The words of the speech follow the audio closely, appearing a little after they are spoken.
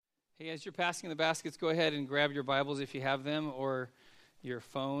Hey, as you're passing the baskets, go ahead and grab your Bibles if you have them, or your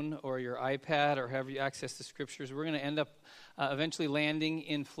phone, or your iPad, or however you access the Scriptures. We're going to end up eventually landing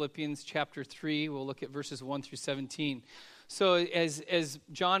in Philippians chapter 3. We'll look at verses 1 through 17. So as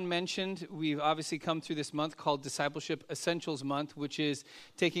John mentioned, we've obviously come through this month called Discipleship Essentials Month, which is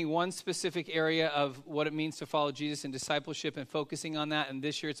taking one specific area of what it means to follow Jesus in discipleship and focusing on that. And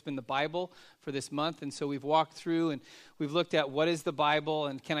this year it's been the Bible for this month. And so we've walked through and we've looked at what is the Bible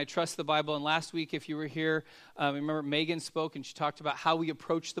and can I trust the Bible? And last week, if you were here, remember Megan spoke and she talked about how we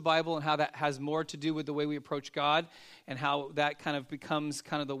approach the Bible and how that has more to do with the way we approach God and how that kind of becomes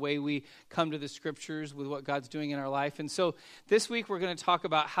kind of the way we come to the Scriptures with what God's doing in our life. And so this week we're going to talk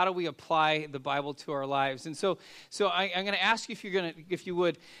about how do we apply the Bible to our lives. And so I'm going to ask you if you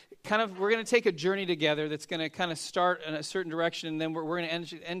would, we're going to take a journey together that's going to kind of start in a certain direction, and then we're going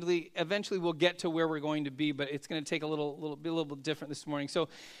to eventually we'll get to where we're going to be, but it's going to take a little bit different this morning. So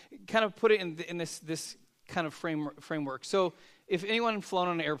kind of put it in this kind of framework. So if anyone flown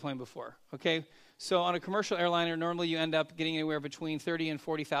on an airplane before, okay? So on a commercial airliner, normally you end up getting anywhere between 30 and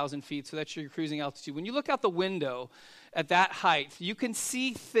 40,000 feet, so that's your cruising altitude. When you look out the window at that height, you can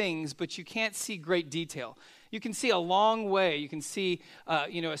see things, but you can't see great detail. You can see a long way. You can see,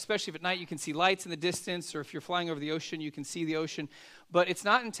 especially if at night, you can see lights in the distance, or if you're flying over the ocean, you can see the ocean. But it's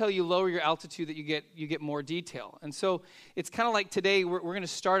not until you lower your altitude that you get more detail. And so it's kind of like today, we're going to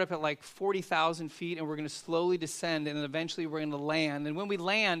start up at like 40,000 feet, and we're going to slowly descend, and then eventually we're going to land. And when we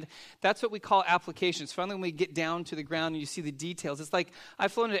land, that's what we call applications. Finally, when we get down to the ground and you see the details, it's like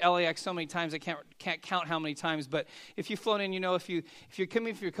I've flown to LAX so many times I can't count how many times. But if you've flown in, if you're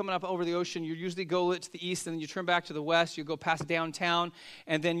coming up over the ocean, you usually go to the east, and then you turn back to the west. You go past downtown,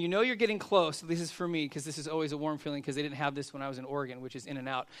 and then you're getting close. This is for me because this is always a warm feeling because they didn't have this when I was in Oregon, which is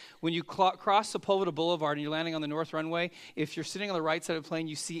In-N-Out. When you cross Sepulveda Boulevard and you're landing on the north runway, if you're sitting on the right side of the plane,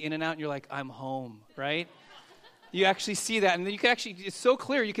 you see In-N-Out, and you're like, I'm home, right? You actually see that, and then you can it's so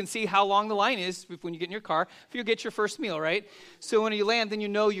clear, you can see how long the line is when you get in your car, if you get your first meal, right? So when you land, then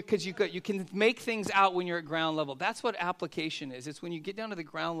because you can make things out when you're at ground level. That's what application is. It's when you get down to the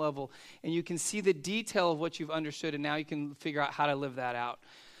ground level, and you can see the detail of what you've understood, and now you can figure out how to live that out.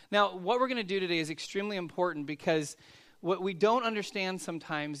 Now, what we're going to do today is extremely important because what we don't understand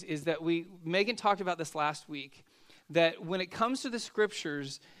sometimes is that Megan talked about this last week, that when it comes to the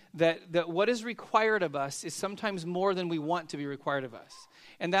Scriptures, that what is required of us is sometimes more than we want to be required of us.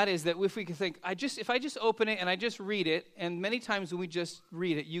 And that is that if we can think, if I just open it and I just read it, and many times when we just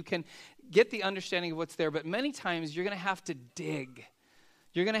read it, you can get the understanding of what's there, but many times you're going to have to dig.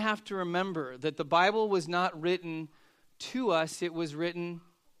 You're going to have to remember that the Bible was not written to us, it was written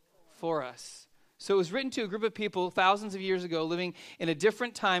for us. So it was written to a group of people thousands of years ago living in a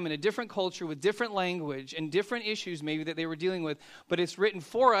different time, in a different culture, with different language and different issues maybe that they were dealing with. But it's written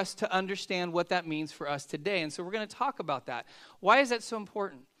for us to understand what that means for us today. And so we're going to talk about that. Why is that so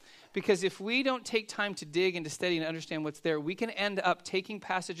important? Because if we don't take time to dig and to study and understand what's there, we can end up taking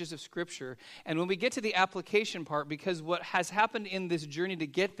passages of Scripture. And when we get to the application part, because what has happened in this journey to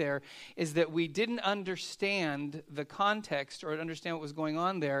get there is that we didn't understand the context or understand what was going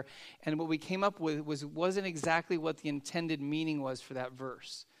on there. And what we came up with wasn't exactly what the intended meaning was for that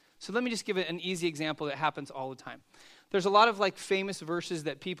verse. So let me just give it an easy example that happens all the time. There's a lot of famous verses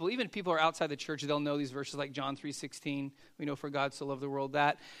that even people are outside the church, they'll know these verses like John 3:16. We know for God so loved the world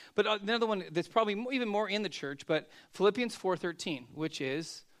that. But another one that's probably even more in the church, but Philippians 4:13, which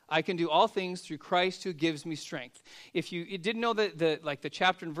is, I can do all things through Christ who gives me strength. If you didn't know the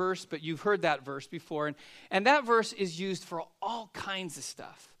chapter and verse, but you've heard that verse before, and that verse is used for all kinds of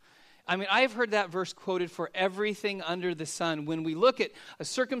stuff. I mean, I've heard that verse quoted for everything under the sun. When we look at a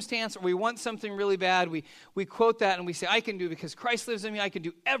circumstance or we want something really bad, we quote that and we say, I can do because Christ lives in me. I can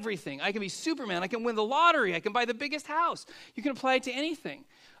do everything. I can be Superman. I can win the lottery. I can buy the biggest house. You can apply it to anything.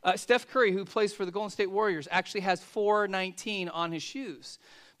 Steph Curry, who plays for the Golden State Warriors, actually has 419 on his shoes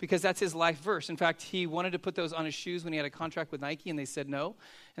because that's his life verse. In fact, he wanted to put those on his shoes when he had a contract with Nike, and they said no.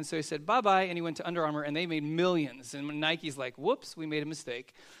 And so he said, bye-bye, and he went to Under Armour, and they made millions. And Nike's like, whoops, we made a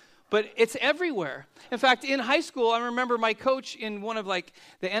mistake. But it's everywhere. In fact, in high school, I remember my coach in one of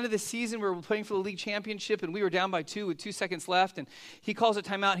the end of the season, we were playing for the league championship, and we were down by 2 with 2 seconds left, and he calls a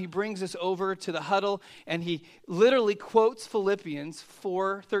timeout, and he brings us over to the huddle, and he literally quotes Philippians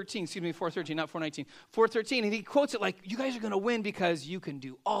 4:13, not 4:19, 4:13, and he quotes it like, you guys are going to win because you can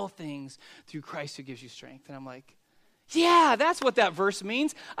do all things through Christ who gives you strength. And I'm like, yeah, that's what that verse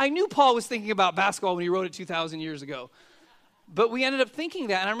means. I knew Paul was thinking about basketball when he wrote it 2,000 years ago. But we ended up thinking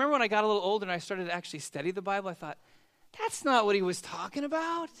that. And I remember when I got a little older and I started to actually study the Bible, I thought, that's not what he was talking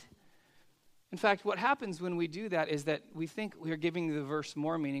about. In fact, what happens when we do that is that we think we are giving the verse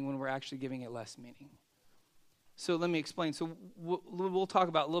more meaning when we're actually giving it less meaning. So let me explain. So we'll talk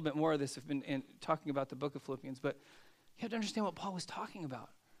about a little bit more of this in talking about the book of Philippians, but you have to understand what Paul was talking about.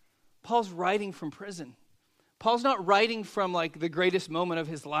 Paul's writing from prison. Paul's not writing from like the greatest moment of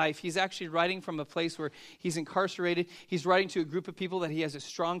his life. He's actually writing from a place where he's incarcerated. He's writing to a group of people that he has a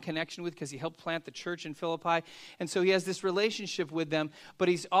strong connection with because he helped plant the church in Philippi. And so he has this relationship with them, but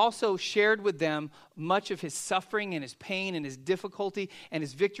he's also shared with them much of his suffering and his pain and his difficulty and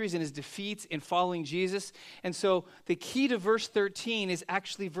his victories and his defeats in following Jesus. And so the key to verse 13 is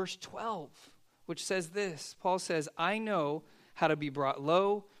actually verse 12, which says this. Paul says, I know how to be brought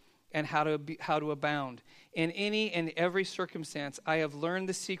low and how to abound. In any and every circumstance, I have learned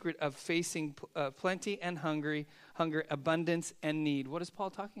the secret of facing plenty and hunger, abundance and need. What is Paul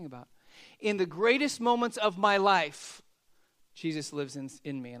talking about? In the greatest moments of my life, Jesus lives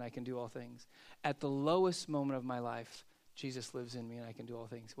in me and I can do all things. At the lowest moment of my life, Jesus lives in me and I can do all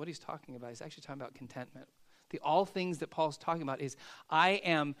things. What he's talking about, he's actually talking about contentment. The all things that Paul's talking about is I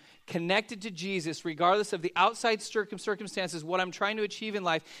am connected to Jesus regardless of the outside circumstances, what I'm trying to achieve in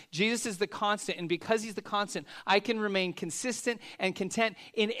life. Jesus is the constant, and because he's the constant, I can remain consistent and content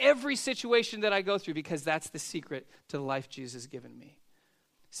in every situation that I go through because that's the secret to the life Jesus has given me.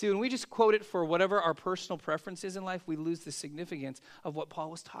 See, when we just quote it for whatever our personal preference is in life, we lose the significance of what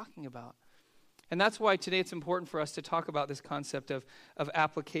Paul was talking about. And that's why today it's important for us to talk about this concept of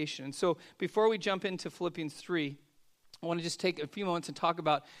application. And so before we jump into Philippians 3, I want to just take a few moments and talk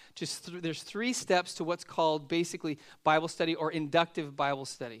about there's 3 steps to what's called basically Bible study or inductive Bible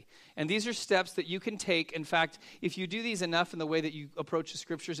study. And these are steps that you can take. In fact, if you do these enough in the way that you approach the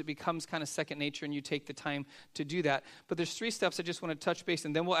scriptures, it becomes kind of second nature and you take the time to do that. But there's 3 steps I just want to touch base,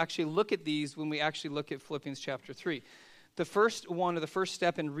 and then we'll actually look at these when we actually look at Philippians chapter 3. The first one, or the first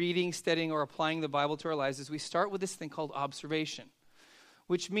step in reading, studying, or applying the Bible to our lives is we start with this thing called observation,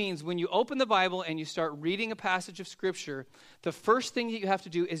 which means when you open the Bible and you start reading a passage of Scripture, the first thing that you have to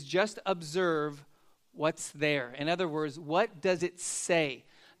do is just observe what's there. In other words, what does it say?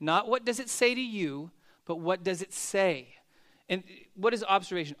 Not what does it say to you, but what does it say? And what is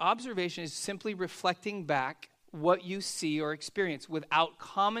observation? Observation is simply reflecting back what you see or experience without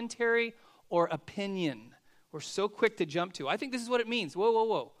commentary or opinion. We're so quick to jump to. I think this is what it means.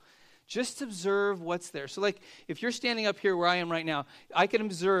 Whoa. Just observe what's there. So like if you're standing up here where I am right now, I can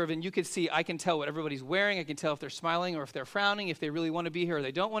observe and you can see, I can tell what everybody's wearing. I can tell if they're smiling or if they're frowning, if they really want to be here or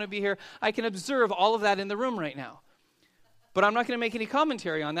they don't want to be here. I can observe all of that in the room right now. But I'm not going to make any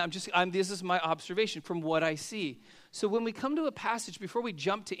commentary on that. This is my observation from what I see. So when we come to a passage, before we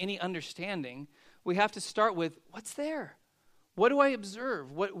jump to any understanding, we have to start with what's there. What do I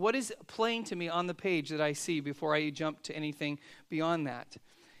observe? What is playing to me on the page that I see before I jump to anything beyond that?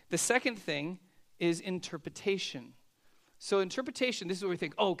 The second thing is interpretation. So interpretation, this is where we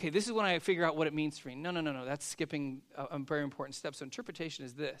think, okay, this is when I figure out what it means for me. No. That's skipping a very important step. So interpretation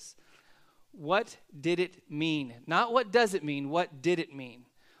is this. What did it mean? Not what does it mean, what did it mean?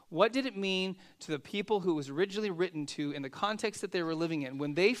 What did it mean to the people who it was originally written to in the context that they were living in?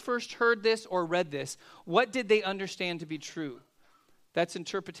 When they first heard this or read this, what did they understand to be true? That's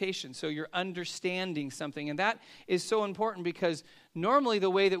interpretation. So you're understanding something. And that is so important because normally the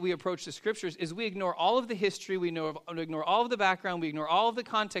way that we approach the scriptures is we ignore all of the history, we ignore all of the background, we ignore all of the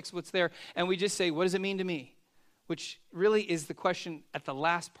context, what's there, and we just say, what does it mean to me? Which really is the question at the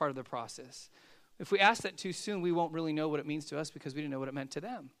last part of the process. If we ask that too soon, we won't really know what it means to us because we didn't know what it meant to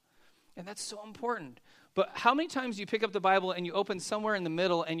them. And that's so important. But how many times do you pick up the Bible and you open somewhere in the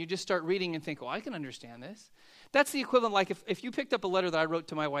middle and you just start reading and think, I can understand this. That's the equivalent like if you picked up a letter that I wrote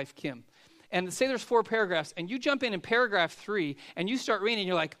to my wife, Kim, and say there's 4 paragraphs, and you jump in paragraph 3, and you start reading, and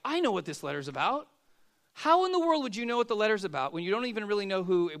you're like, I know what this letter's about. How in the world would you know what the letter's about when you don't even really know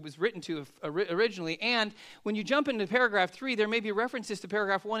who it was written to originally? And when you jump into paragraph 3, there may be references to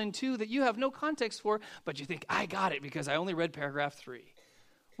paragraph 1 and 2 that you have no context for, but you think, I got it because I only read paragraph 3.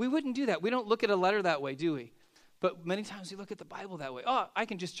 We wouldn't do that. We don't look at a letter that way, do we? But many times we look at the Bible that way. I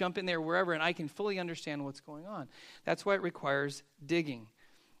can just jump in there wherever and I can fully understand what's going on. That's why it requires digging.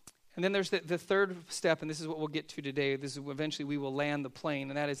 And then there's the third step, and this is what we'll get to today. This is eventually we will land the plane,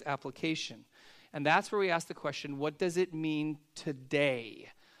 and that is application. And that's where we ask the question, what does it mean today?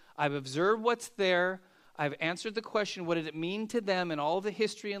 I've observed what's there. I've answered the question, what did it mean to them and all of the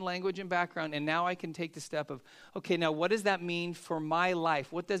history and language and background, and now I can take the step of, okay, now what does that mean for my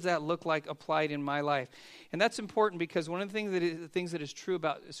life? What does that look like applied in my life? And that's important because one of the things that is true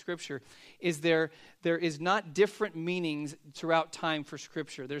about Scripture is there is not different meanings throughout time for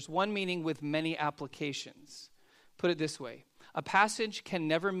Scripture. There's one meaning with many applications. Put it this way. a passage can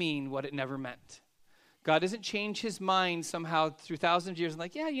never mean what it never meant. God doesn't change his mind somehow through thousands of years and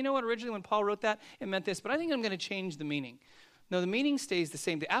like, yeah, you know what, originally when Paul wrote that, it meant this, but I think I'm going to change the meaning. No, the meaning stays the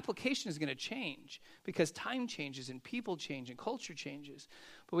same. The application is going to change because time changes and people change and culture changes.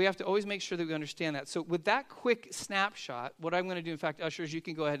 But we have to always make sure that we understand that. So with that quick snapshot, what I'm going to do, in fact, ushers, you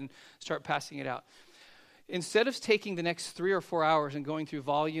can go ahead and start passing it out. Instead of taking the next 3 or 4 hours and going through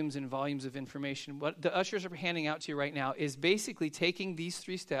volumes and volumes of information, what the ushers are handing out to you right now is basically taking these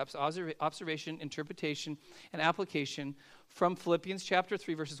 3 steps, observation, interpretation, and application from Philippians chapter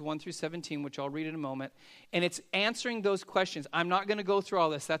 3, verses 1 through 17, which I'll read in a moment. And it's answering those questions. I'm not going to go through all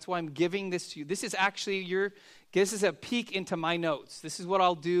this. That's why I'm giving this to you. This is actually this is a peek into my notes. This is what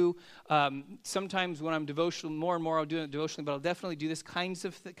I'll do. Sometimes when I'm devotional, more and more I'll do it devotionally, but I'll definitely do this kind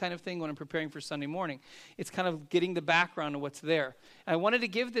of thing when I'm preparing for Sunday morning. It's kind of getting the background of what's there. And I wanted to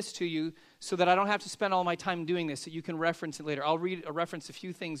give this to you so that I don't have to spend all my time doing this, so you can reference it later. I'll reference a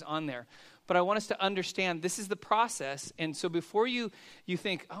few things on there. But I want us to understand this is the process. And so before you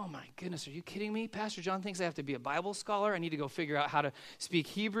think, oh my goodness, are you kidding me? Pastor John thinks I have to be a Bible scholar. I need to go figure out how to speak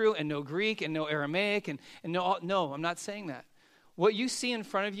Hebrew and know Greek and know Aramaic and know. No, I'm not saying that. What you see in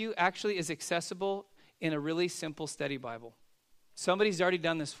front of you actually is accessible in a really simple study Bible. Somebody's already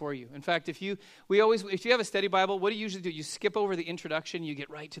done this for you. In fact, if you have a study Bible, what do you usually do? You skip over the introduction, you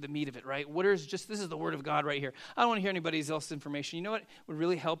get right to the meat of it, right? This is the Word of God right here. I don't want to hear anybody else's information. You know what would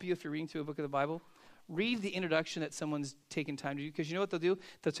really help you if you're reading through a book of the Bible? Read the introduction that someone's taken time to do, because you know what they'll do?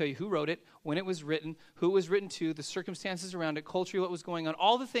 They'll tell you who wrote it, when it was written, who it was written to, the circumstances around it, culturally what was going on,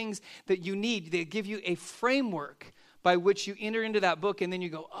 all the things that you need. They give you a framework by which you enter into that book, and then you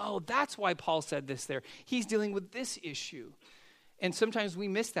go, oh, that's why Paul said this there. He's dealing with this issue. And sometimes we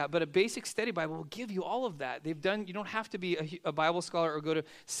miss that, but a basic study Bible will give you all of that. You don't have to be a Bible scholar or go to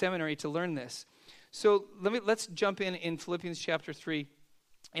seminary to learn this. So let's jump in Philippians chapter 3,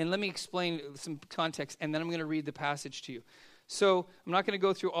 and let me explain some context, and then I'm going to read the passage to you. So I'm not going to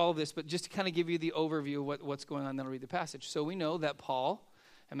go through all of this, but just to kind of give you the overview of what's going on, then I'll read the passage. So we know that Paul,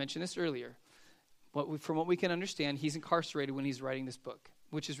 I mentioned this earlier, from what we can understand, he's incarcerated when he's writing this book,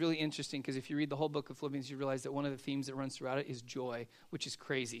 which is really interesting because if you read the whole book of Philippians, you realize that one of the themes that runs throughout it is joy, which is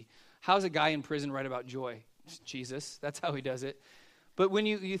crazy. How does a guy in prison write about joy? Jesus, that's how he does it. But when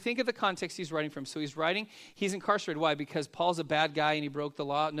you think of the context he's writing from, so he's incarcerated. Why? Because Paul's a bad guy and he broke the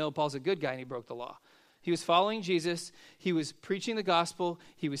law? No, Paul's a good guy and he broke the law. He was following Jesus, he was preaching the gospel,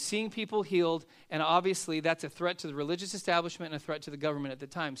 he was seeing people healed, and obviously that's a threat to the religious establishment and a threat to the government at the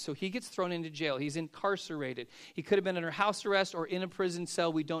time. So he gets thrown into jail. He's incarcerated. He could have been under house arrest or in a prison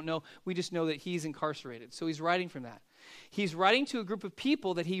cell. We don't know. We just know that he's incarcerated. So he's writing from that. He's writing to a group of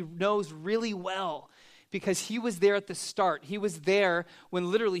people that he knows really well, because he was there at the start. He was there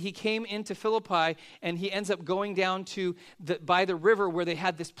when literally he came into Philippi and he ends up going down to by the river where they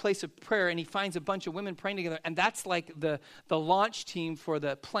had this place of prayer, and he finds a bunch of women praying together. And that's like the launch team for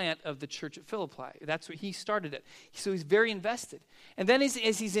the plant of the church at Philippi. That's what he started it. So he's very invested. And then as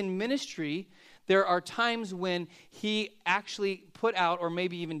he's in ministry, there are times when he actually put out, or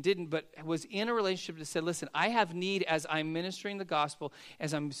maybe even didn't, but was in a relationship that said, listen, I have need as I'm ministering the gospel,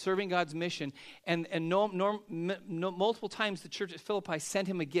 as I'm serving God's mission. And multiple times the church at Philippi sent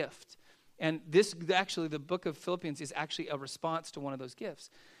him a gift. And the book of Philippians is actually a response to one of those gifts.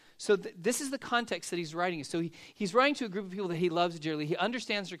 So this is the context that he's writing. So he's writing to a group of people that he loves dearly. He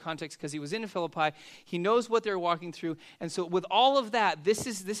understands their context because he was in Philippi. He knows what they're walking through. And so with all of that, this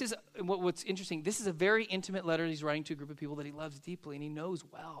is what's interesting. This is a very intimate letter he's writing to a group of people that he loves deeply and he knows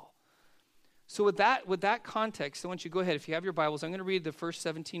well. So with that context, I want you to go ahead. If you have your Bibles, I'm going to read the first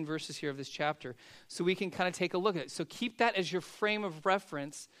 17 verses here of this chapter so we can kind of take a look at it. So keep that as your frame of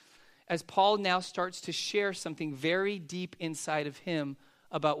reference as Paul now starts to share something very deep inside of him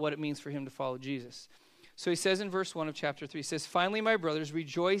about what it means for him to follow Jesus. So he says in verse 1 of chapter 3, he says, finally, my brothers,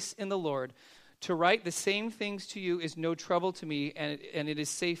 rejoice in the Lord. To write the same things to you is no trouble to me, and it is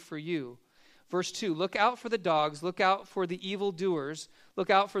safe for you. Verse 2, look out for the dogs, look out for the evildoers, look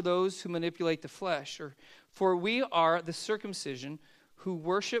out for those who manipulate the flesh. For we are the circumcision who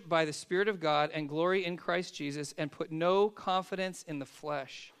worship by the Spirit of God and glory in Christ Jesus and put no confidence in the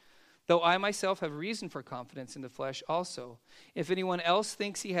flesh. Though I myself have reason for confidence in the flesh also. If anyone else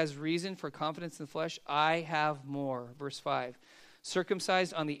thinks he has reason for confidence in the flesh, I have more. Verse 5,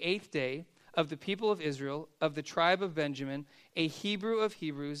 circumcised on the 8th day, of the people of Israel, of the tribe of Benjamin, a Hebrew of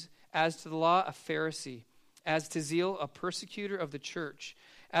Hebrews, as to the law, a Pharisee, as to zeal, a persecutor of the church,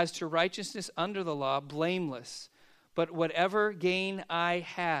 as to righteousness under the law, blameless. But whatever gain I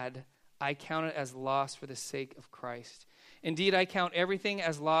had, I counted as loss for the sake of Christ. Indeed, I count everything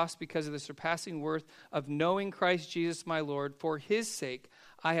as loss because of the surpassing worth of knowing Christ Jesus my Lord. For his sake,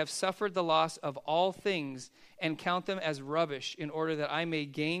 I have suffered the loss of all things and count them as rubbish in order that I may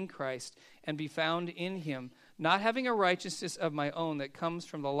gain Christ and be found in him, not having a righteousness of my own that comes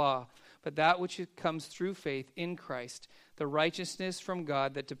from the law, but that which comes through faith in Christ, the righteousness from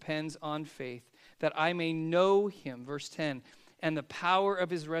God that depends on faith, that I may know him, verse 10, and the power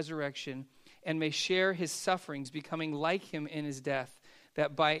of his resurrection, and may share his sufferings, becoming like him in his death,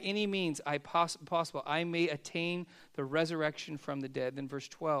 that by any means possible I may attain the resurrection from the dead. Then verse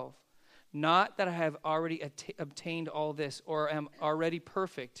 12, not that I have already obtained all this or am already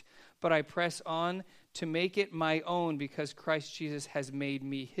perfect, but I press on to make it my own because Christ Jesus has made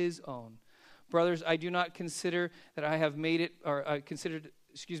me his own. Brothers, I do not consider that I have made it,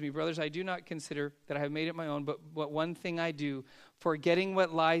 brothers, I do not consider that I have made it my own, but what one thing I do, forgetting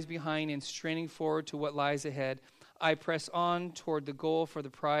what lies behind and straining forward to what lies ahead, I press on toward the goal for the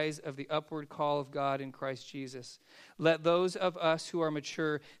prize of the upward call of God in Christ Jesus. Let those of us who are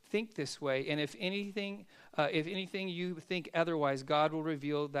mature think this way, and if anything you think otherwise, God will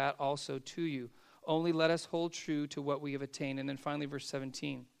reveal that also to you. Only let us hold true to what we have attained. And then finally, verse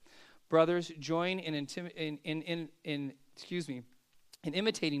 17. Brothers, join in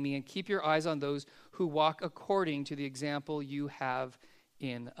imitating me and keep your eyes on those who walk according to the example you have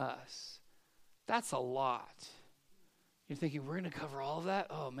in us. That's a lot. You're thinking, we're going to cover all of that?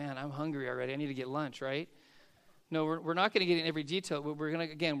 Oh, man, I'm hungry already. I need to get lunch, right? No, we're not going to get in every detail. We're going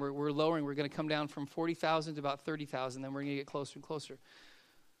to, again, we're lowering. We're going to come down from 40,000 to about 30,000. Then we're going to get closer and closer.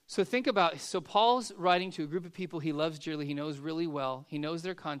 So Paul's writing to a group of people he loves dearly. He knows really well. He knows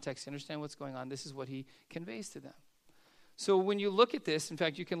their context. He understands what's going on. This is what he conveys to them. So when you look at this, in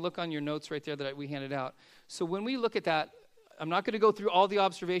fact, you can look on your notes right there that we handed out. So when we look at that, I'm not going to go through all the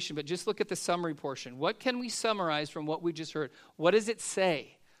observation, but just look at the summary portion. What can we summarize from what we just heard? What does it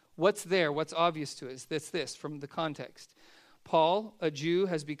say? What's there? What's obvious to us? That's this from the context. Paul, a Jew,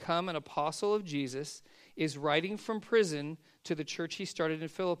 has become an apostle of Jesus, is writing from prison to the church he started in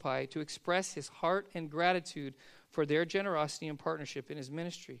Philippi to express his heart and gratitude for their generosity and partnership in his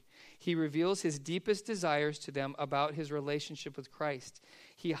ministry. He reveals his deepest desires to them about his relationship with Christ.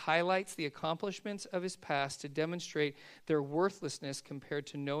 He highlights the accomplishments of his past to demonstrate their worthlessness compared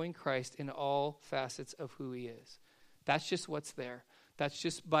to knowing Christ in all facets of who he is. That's just what's there. That's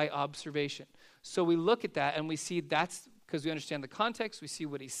just by observation. So we look at that and we see that's because we understand the context. We see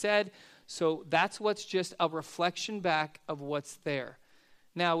what he said. So that's what's just a reflection back of what's there.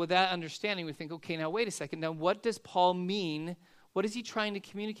 Now, with that understanding, we think, okay, now wait a second. Now, what does Paul mean? What is he trying to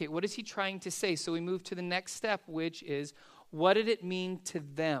communicate? What is he trying to say? So we move to the next step, which is, what did it mean to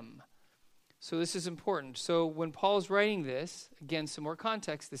them? So this is important. So when Paul's writing this, again, some more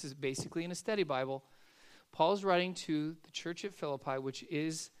context. This is basically in a study Bible. Paul's writing to the church at Philippi, which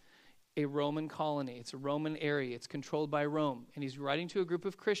is a Roman colony. It's a Roman area. It's controlled by Rome. And he's writing to a group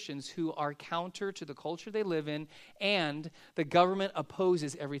of Christians who are counter to the culture they live in, and the government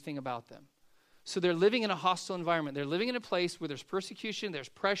opposes everything about them. So they're living in a hostile environment. They're living in a place where there's persecution, there's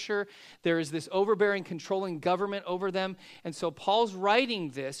pressure, there is this overbearing, controlling government over them. And so Paul's writing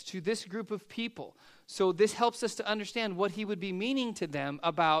this to this group of people. So this helps us to understand what he would be meaning to them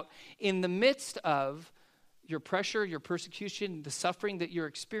about in the midst of your pressure, your persecution, the suffering that you're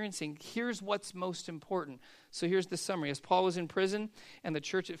experiencing. Here's what's most important. So here's the summary. As Paul was in prison and the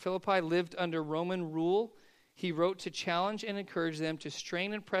church at Philippi lived under Roman rule, he wrote to challenge and encourage them to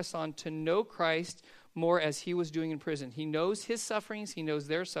strain and press on to know Christ more as he was doing in prison. He knows his sufferings. He knows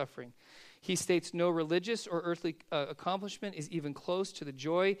their suffering. He states no religious or earthly accomplishment is even close to the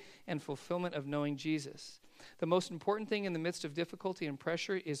joy and fulfillment of knowing Jesus. The most important thing in the midst of difficulty and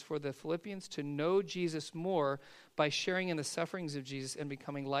pressure is for the Philippians to know Jesus more by sharing in the sufferings of Jesus and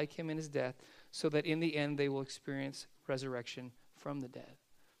becoming like him in his death, so that in the end they will experience resurrection from the dead.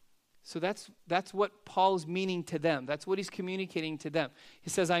 So that's what Paul's meaning to them. That's what he's communicating to them.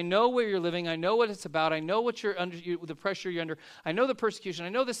 He says, I know where you're living. I know what it's about. I know what you're under, the pressure you're under. I know the persecution. I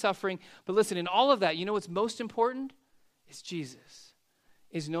know the suffering. But listen, in all of that, you know what's most important? It's Jesus.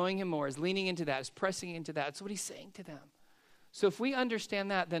 Is knowing him more, is leaning into that, is pressing into that. That's what he's saying to them. So if we understand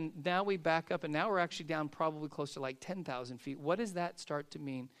that, then now we back up, and now we're actually down probably close to like 10,000 feet. What does that start to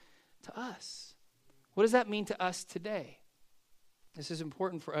mean to us? What does that mean to us today? This is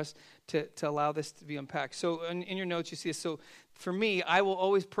important for us to allow this to be unpacked. So in your notes, you see this. So for me, I will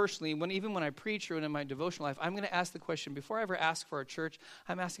always personally, even when I preach or in my devotional life, I'm going to ask the question, before I ever ask for a church,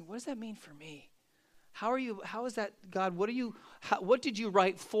 I'm asking, what does that mean for me? How is that, God, what did you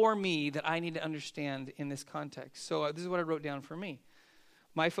write for me that I need to understand in this context? So this is what I wrote down for me.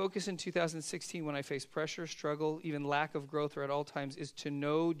 My focus in 2016 when I face pressure, struggle, even lack of growth or at all times is to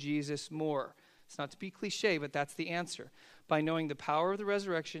know Jesus more. It's not to be cliche, but that's the answer. By knowing the power of the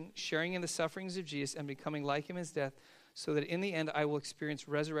resurrection, sharing in the sufferings of Jesus, and becoming like him in his death, so that in the end I will experience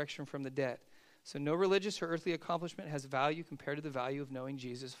resurrection from the dead. So no religious or earthly accomplishment has value compared to the value of knowing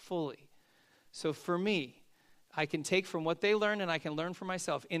Jesus fully. So for me, I can take from what they learn and I can learn for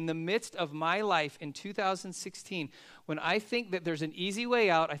myself. In the midst of my life in 2016, when I think that there's an easy way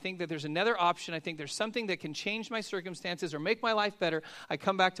out, I think that there's another option, I think there's something that can change my circumstances or make my life better, I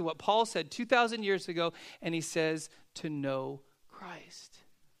come back to what Paul said 2,000 years ago, and he says, to know Christ.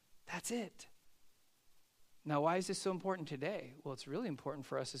 That's it. Now, why is this so important today? Well, it's really important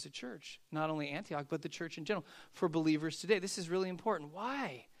for us as a church. Not only Antioch, but the church in general. For believers today, this is really important.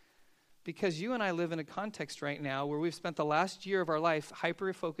 Why? Because you and I live in a context right now where we've spent the last year of our life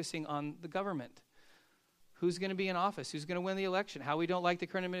hyper-focusing on the government. Who's going to be in office? Who's going to win the election? How we don't like the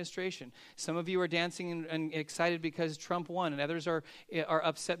current administration. Some of you are dancing and excited because Trump won, and others are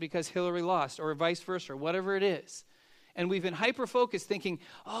upset because Hillary lost, or vice versa, or whatever it is. And we've been hyper-focused thinking,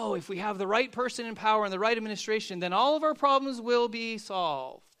 oh, if we have the right person in power and the right administration, then all of our problems will be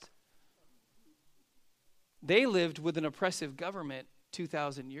solved. They lived with an oppressive government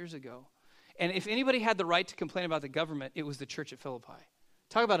 2,000 years ago. And if anybody had the right to complain about the government, it was the church at Philippi.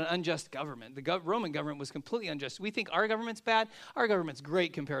 Talk about an unjust government. The Roman government was completely unjust. We think our government's bad. Our government's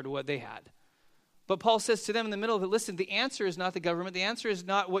great compared to what they had. But Paul says to them in the middle of it, listen, the answer is not the government. The answer is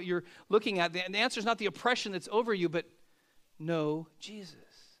not what you're looking at. The answer is not the oppression that's over you, but know Jesus.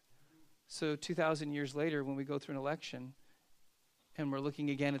 So 2,000 years later, when we go through an election and we're looking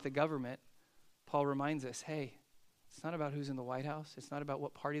again at the government, Paul reminds us, hey, it's not about who's in the White House. It's not about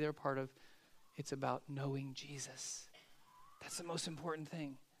what party they're part of. It's about knowing Jesus. That's the most important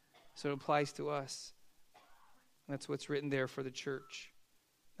thing. So it applies to us. That's what's written there for the church.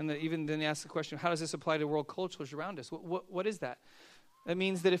 And even then ask the question, how does this apply to world cultures around us? What is that? That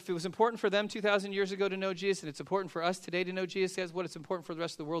means that if it was important for them 2,000 years ago to know Jesus, and it's important for us today to know Jesus, that's what it's important for the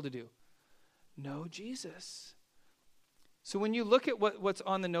rest of the world to do. Know Jesus. So when you look at what's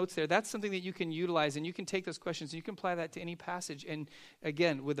on the notes there, that's something that you can utilize, and you can take those questions, and you can apply that to any passage. And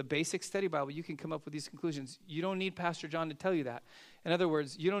again, with a basic study Bible, you can come up with these conclusions. You don't need Pastor John to tell you that. In other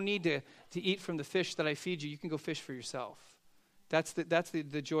words, you don't need to eat from the fish that I feed you. You can go fish for yourself. That's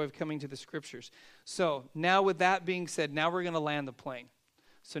the joy of coming to the Scriptures. So now with that being said, now we're going to land the plane.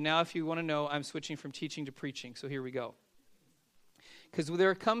 So now if you want to know, I'm switching from teaching to preaching. So here we go. Because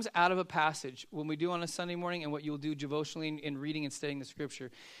there comes out of a passage, when we do on a Sunday morning and what you'll do devotionally in reading and studying the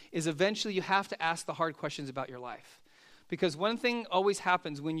Scripture, is eventually you have to ask the hard questions about your life. Because one thing always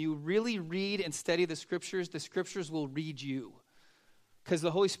happens when you really read and study the Scriptures will read you. Because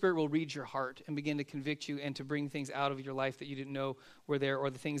the Holy Spirit will read your heart and begin to convict you and to bring things out of your life that you didn't know were there, or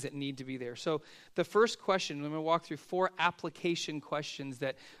the things that need to be there. So the first question, I'm going to walk through 4 application questions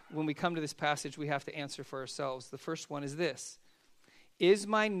that when we come to this passage we have to answer for ourselves. The first one is this. Is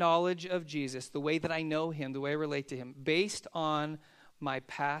my knowledge of Jesus, the way that I know him, the way I relate to him, based on my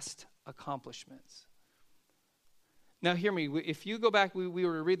past accomplishments? Now hear me. If you go back, we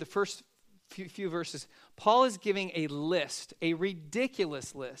were to read the first few verses. Paul is giving a list, a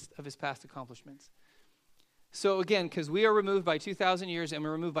ridiculous list of his past accomplishments. So again, because we are removed by 2,000 years and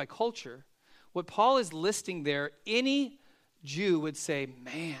we're removed by culture, what Paul is listing there, any Jew would say,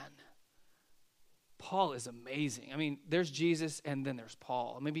 man, Paul is amazing. I mean, there's Jesus and then there's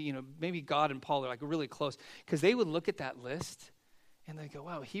Paul. Maybe God and Paul are like really close, because they would look at that list and they go,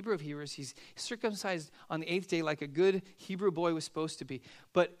 wow, Hebrew of Hebrews, he's circumcised on the 8th day like a good Hebrew boy was supposed to be.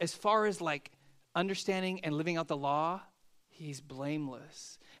 But as far as like understanding and living out the law, he's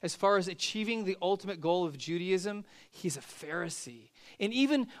blameless. As far as achieving the ultimate goal of Judaism, he's a Pharisee. And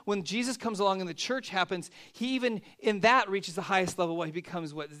even when Jesus comes along and the church happens, he even in that reaches the highest level where he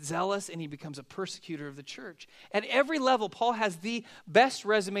becomes zealous, and he becomes a persecutor of the church. At every level, Paul has the best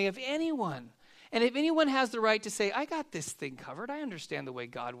resume of anyone. And if anyone has the right to say, I got this thing covered, I understand the way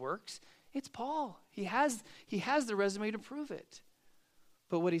God works, it's Paul. He has the resume to prove it.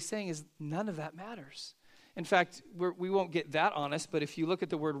 But what he's saying is none of that matters. In fact, we won't get that honest, but if you look at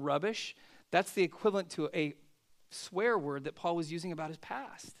the word rubbish, that's the equivalent to a swear word that Paul was using about his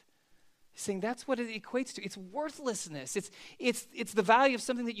past. He's saying that's what it equates to. It's worthlessness. It's the value of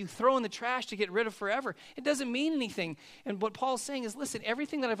something that you throw in the trash to get rid of forever. It doesn't mean anything. And what Paul's saying is, listen,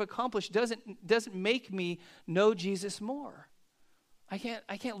 everything that I've accomplished doesn't make me know Jesus more. I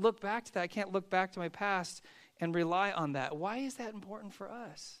can't look back to that. I can't look back to my past and rely on that. Why is that important for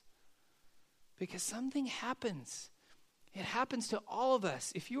us? Because something happens. It happens to all of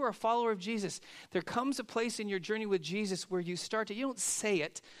us. If you are a follower of Jesus, there comes a place in your journey with Jesus where you don't say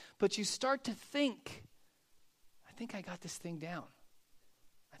it, but you start to think, I think I got this thing down.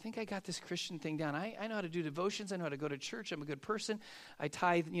 I think I got this Christian thing down. I know how to do devotions. I know how to go to church. I'm a good person. I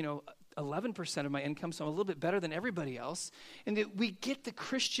tithe, 11% of my income, so I'm a little bit better than everybody else. And that we get the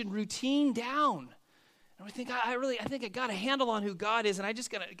Christian routine down. And we think, I think I got a handle on who God is, and I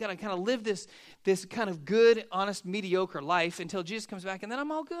just got to kind of live this kind of good, honest, mediocre life until Jesus comes back, and then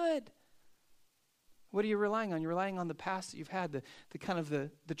I'm all good. What are you relying on? You're relying on the past that you've had, the kind of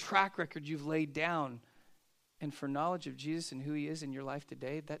the track record you've laid down. And for knowledge of Jesus and who he is in your life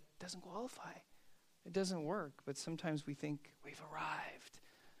today, that doesn't qualify. It doesn't work. But sometimes we think we've arrived.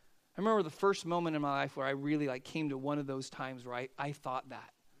 I remember the first moment in my life where I really came to one of those times where I thought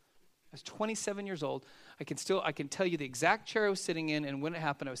that. I was 27 years old. I can tell you the exact chair I was sitting in, and when it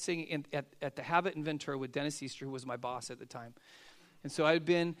happened, I was sitting at the Habit in Ventura with Dennis Easter, who was my boss at the time. And so I had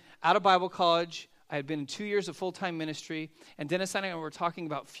been out of Bible college. I had been in 2 years of full-time ministry, and Dennis and I were talking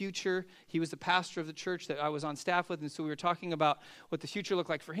about future. He was the pastor of the church that I was on staff with, and so we were talking about what the future looked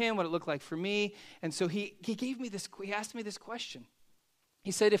like for him, what it looked like for me. And so he asked me this question.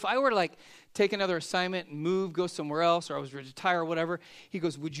 He said, if I were to take another assignment and move, go somewhere else, or I was ready to retire or whatever, he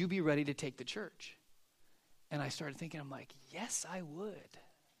goes, would you be ready to take the church? And I started thinking, I'm like, yes, I would.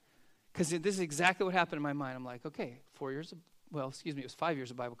 Because this is exactly what happened in my mind. I'm like, okay, it was 5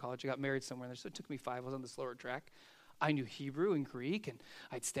 years of Bible college. I got married somewhere in there, so it took me 5. I was on the slower track. I knew Hebrew and Greek, and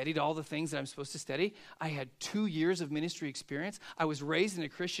I'd studied all the things that I'm supposed to study. I had 2 years of ministry experience. I was raised in a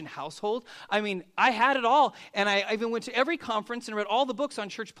Christian household. I mean, I had it all, and I even went to every conference and read all the books on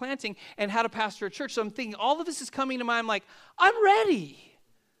church planting and how to pastor a church. So I'm thinking, all of this is coming to mind. I'm like, I'm ready.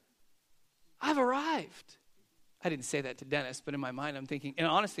 I've arrived. I didn't say that to Dennis, but in my mind, I'm thinking, and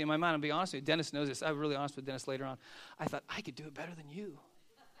honestly, in my mind, I'll be honest with you, Dennis knows this. I was really honest with Dennis later on. I thought, I could do it better than you.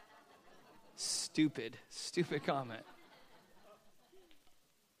 Stupid comment.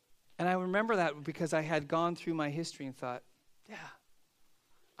 And I remember that because I had gone through my history and thought, yeah,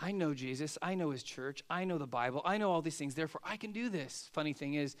 I know Jesus. I know his church. I know the Bible. I know all these things. Therefore, I can do this. Funny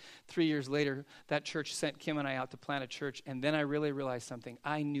thing is, 3 years later, that church sent Kim and I out to plant a church, and then I really realized something.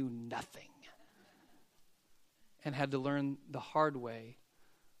 I knew nothing and had to learn the hard way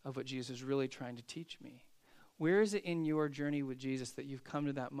of what Jesus was really trying to teach me. Where is it in your journey with Jesus that you've come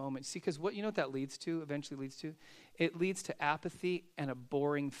to that moment? See, because what that eventually leads to? It leads to apathy and a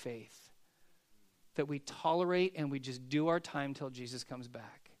boring faith that we tolerate and we just do our time till Jesus comes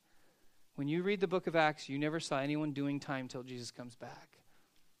back. When you read the book of Acts, you never saw anyone doing time till Jesus comes back.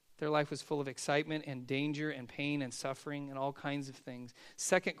 Their life was full of excitement and danger and pain and suffering and all kinds of things.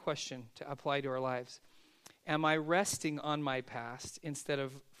 Second question to apply to our lives. Am I resting on my past instead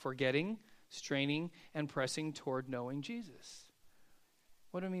of forgetting, straining, and pressing toward knowing Jesus?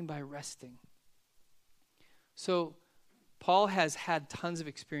 What do I mean by resting? So Paul has had tons of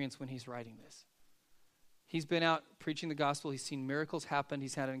experience when he's writing this. He's been out preaching the gospel. He's seen miracles happen.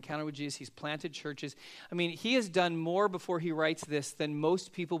 He's had an encounter with Jesus. He's planted churches. I mean, he has done more before he writes this than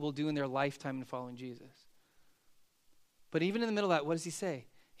most people will do in their lifetime in following Jesus. But even in the middle of that, what does he say?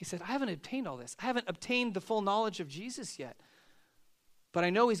 He said, I haven't obtained all this. I haven't obtained the full knowledge of Jesus yet. But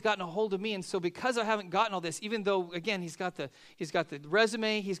I know he's gotten a hold of me, and so because I haven't gotten all this, even though, again, he's got the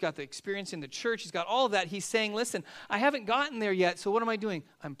resume, he's got the experience in the church, he's got all of that, he's saying, listen, I haven't gotten there yet, so what am I doing?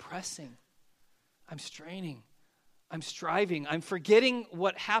 I'm pressing. I'm straining. I'm striving. I'm forgetting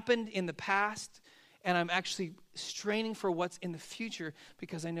what happened in the past, and I'm actually straining for what's in the future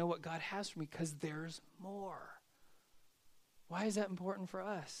because I know what God has for me, because there's more. Why is that important for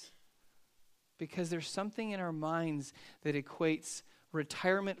us? Because there's something in our minds that equates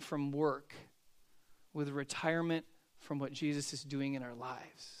retirement from work with retirement from what Jesus is doing in our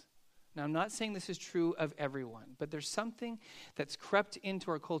lives. Now, I'm not saying this is true of everyone, but there's something that's crept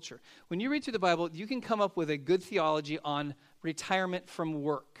into our culture. When you read through the Bible, you can come up with a good theology on retirement from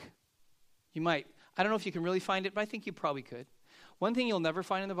work. You might. I don't know if you can really find it, but I think you probably could. One thing you'll never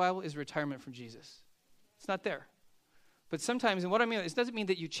find in the Bible is retirement from Jesus. It's not there. But sometimes, and what I mean, it doesn't mean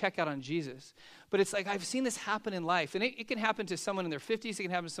that you check out on Jesus, but it's like I've seen this happen in life, and it can happen to someone in their 50s, it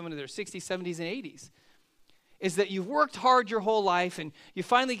can happen to someone in their 60s, 70s, and 80s, is that you've worked hard your whole life, and you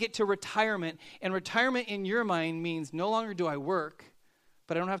finally get to retirement, and retirement in your mind means no longer do I work,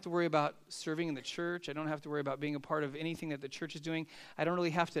 but I don't have to worry about serving in the church. I don't have to worry about being a part of anything that the church is doing. I don't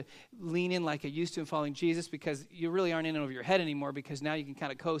really have to lean in like I used to in following Jesus because you really aren't in over your head anymore because now you can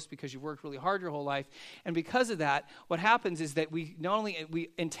kind of coast because you've worked really hard your whole life. And because of that, what happens is that we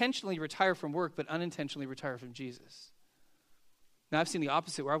intentionally retire from work, but unintentionally retire from Jesus. Now, I've seen the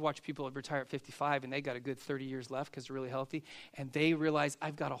opposite where I've watched people retire at 55 and they got a good 30 years left because they're really healthy, and they realize,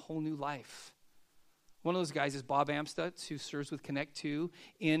 I've got a whole new life. One of those guys is Bob Amstutz, who serves with Connect 2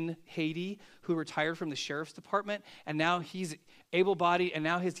 in Haiti, who retired from the sheriff's department, and now he's able-bodied, and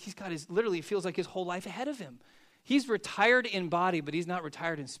now he's got his, literally feels like his whole life ahead of him. He's retired in body, but he's not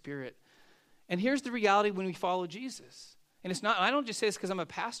retired in spirit. And here's the reality when we follow Jesus. And it's not, I don't just say this because I'm a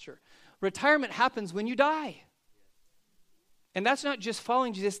pastor. Retirement happens when you die. And that's not just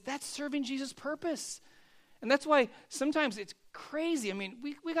following Jesus, that's serving Jesus' purpose. And that's why sometimes it's crazy. I mean,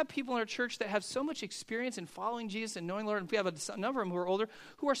 we got people in our church that have so much experience in following Jesus and knowing the Lord. And we have a number of them who are older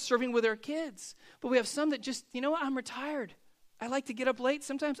who are serving with their kids. But we have some that just, you know what, I'm retired. I like to get up late.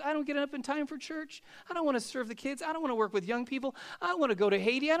 Sometimes I don't get up in time for church. I don't want to serve the kids. I don't want to work with young people. I don't want to go to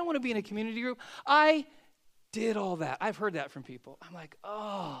Haiti. I don't want to be in a community group. I did all that. I've heard that from people. I'm like,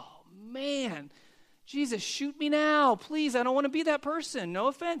 oh, man. Jesus, shoot me now. Please, I don't want to be that person. No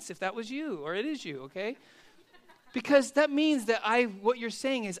offense if that was you or it is you, okay? Because that means that what you're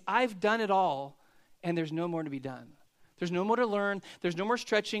saying is I've done it all and there's no more to be done. There's no more to learn. There's no more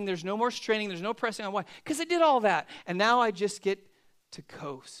stretching. There's no more straining. There's no pressing on why. Because I did all that. And now I just get to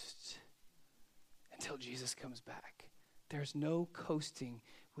coast until Jesus comes back. There's no coasting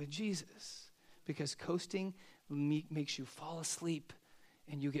with Jesus because coasting makes you fall asleep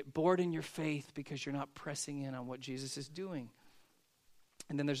and you get bored in your faith because you're not pressing in on what Jesus is doing.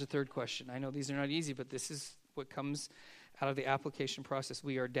 And then there's a third question. I know these are not easy, but this is what comes out of the application process.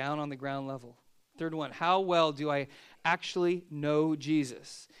 We are down on the ground level. Third one, how well do I actually know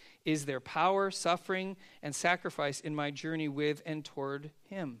Jesus? Is there power, suffering, and sacrifice in my journey with and toward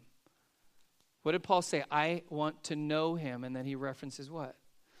him? What did Paul say? I want to know him. And then he references what?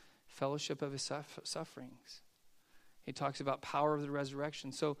 Fellowship of his sufferings. He talks about power of the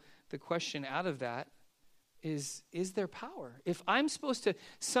resurrection. So the question out of that is there power? If I'm supposed to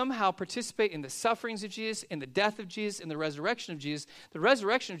somehow participate in the sufferings of Jesus, in the death of Jesus, in the resurrection of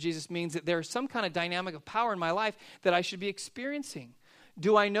Jesus means that there's some kind of dynamic of power in my life that I should be experiencing.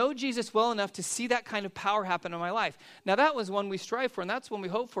 Do I know Jesus well enough to see that kind of power happen in my life? Now, that was one we strive for, and that's one we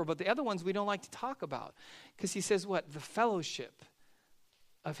hope for, but the other ones we don't like to talk about. Because he says what? The fellowship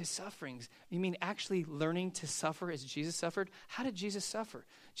of his sufferings. You mean actually learning to suffer as Jesus suffered? How did Jesus suffer?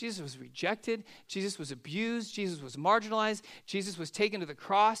 Jesus was rejected. Jesus was abused. Jesus was marginalized. Jesus was taken to the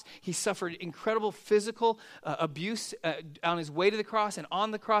cross. He suffered incredible physical abuse on his way to the cross and on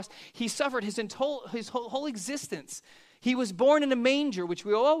the cross. He suffered his whole existence. He was born in a manger, which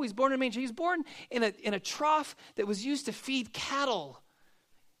we are always born in a manger. He was born in a trough that was used to feed cattle.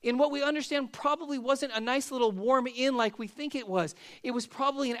 In what we understand probably wasn't a nice little warm inn like we think it was. It was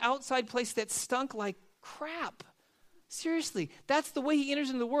probably an outside place that stunk like crap. Seriously, that's the way he enters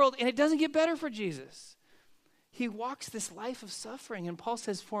into the world, and it doesn't get better for Jesus. He walks this life of suffering, and Paul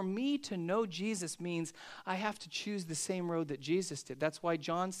says, for me to know Jesus means I have to choose the same road that Jesus did. That's why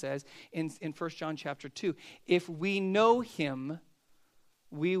John says in 1 John chapter 2, if we know him,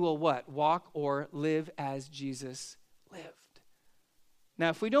 we will what? Walk or live as Jesus lived. Now,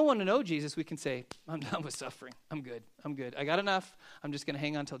 if we don't want to know Jesus, we can say, I'm done with suffering. I'm good. I got enough. I'm just going to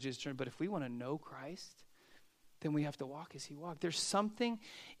hang on until Jesus returns. But if we want to know Christ, then we have to walk as he walked. There's something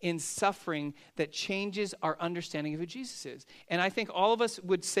in suffering that changes our understanding of who Jesus is. And I think all of us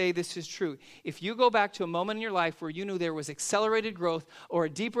would say this is true. If you go back to a moment in your life where you knew there was accelerated growth or a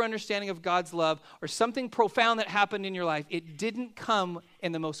deeper understanding of God's love or something profound that happened in your life, it didn't come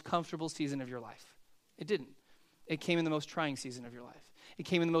in the most comfortable season of your life. It didn't. It came in the most trying season of your life. It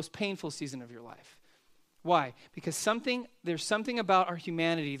came in the most painful season of your life. Why? Because there's something about our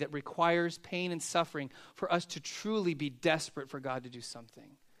humanity that requires pain and suffering for us to truly be desperate for God to do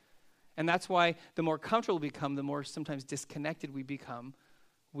something. And that's why the more comfortable we become, the more sometimes disconnected we become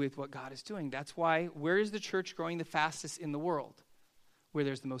with what God is doing. That's why, where is the church growing the fastest in the world? Where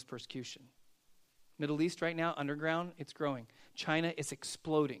there's the most persecution. Middle East right now, underground, it's growing. China, it's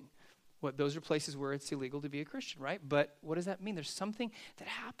exploding. Those are places where it's illegal to be a Christian, right? But what does that mean? There's something that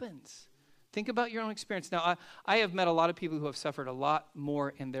happens. Think about your own experience. Now, I have met a lot of people who have suffered a lot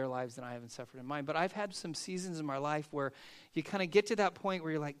more in their lives than I haven't suffered in mine. But I've had some seasons in my life where you kind of get to that point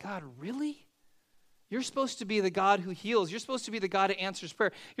where you're like, God, really? You're supposed to be the God who heals. You're supposed to be the God who answers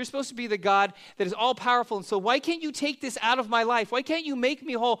prayer. You're supposed to be the God that is all-powerful. And so why can't you take this out of my life? Why can't you make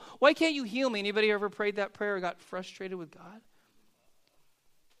me whole? Why can't you heal me? Anybody ever prayed that prayer or got frustrated with God?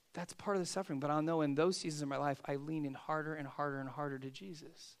 That's part of the suffering. But I'll know in those seasons of my life, I lean in harder and harder and harder to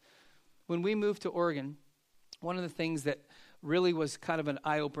Jesus. When we moved to Oregon, one of the things that really was kind of an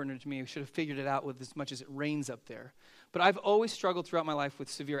eye-opener to me, I should have figured it out with as much as it rains up there. But I've always struggled throughout my life with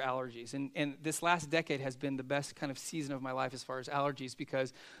severe allergies. And this last decade has been the best kind of season of my life as far as allergies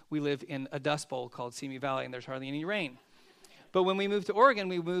because we live in a dust bowl called Simi Valley and there's hardly any rain. But when we moved to Oregon,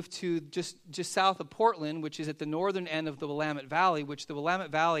 we moved to just south of Portland, which is at the northern end of the Willamette Valley, which the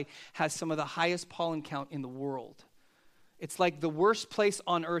Willamette Valley has some of the highest pollen count in the world. It's like the worst place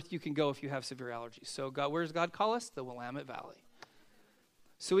on earth you can go if you have severe allergies. So God, where does God call us? The Willamette Valley.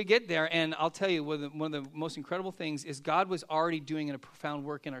 So we get there, and I'll tell you, one of the most incredible things is God was already doing a profound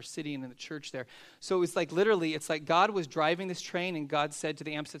work in our city and in the church there. So it's like literally, it's like God was driving this train, and God said to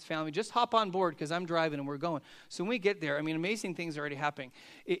the Amstutz family, just hop on board because I'm driving and we're going. So when we get there, I mean, amazing things are already happening.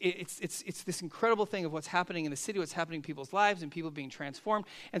 It's this incredible thing of what's happening in the city, what's happening in people's lives, and people being transformed.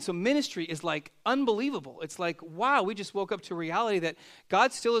 And so ministry is like unbelievable. It's like, wow, we just woke up to a reality that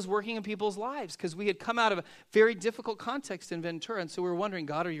God still is working in people's lives because we had come out of a very difficult context in Ventura, and so we were wondering,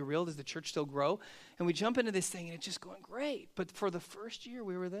 God, are you real? Does the church still grow? And we jump into this thing, and it's just going great. But for the first year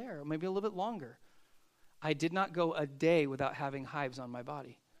we were there, maybe a little bit longer, I did not go a day without having hives on my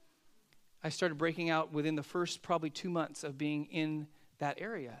body. I started breaking out within the first probably 2 months of being in that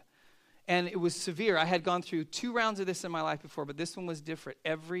area. And it was severe. I had gone through 2 rounds of this in my life before, but this one was different.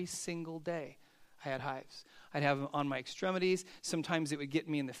 Every single day I had hives. I'd have them on my extremities. Sometimes it would get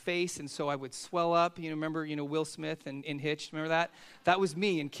me in the face, and so I would swell up. Remember, Will Smith in Hitch? Remember that? That was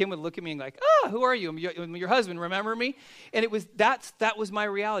me, and Kim would look at me and like, who are you? I'm your husband, remember me? And that was my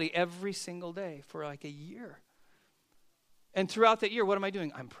reality every single day for like a year. And throughout that year, what am I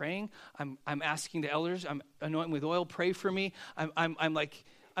doing? I'm praying. I'm asking the elders. I'm anointing with oil. Pray for me.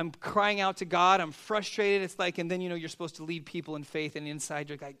 I'm crying out to God. I'm frustrated. It's like, and then, you're supposed to lead people in faith, and inside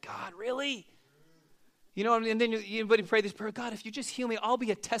you're like, God, really? And then anybody pray this prayer, God, if you just heal me, I'll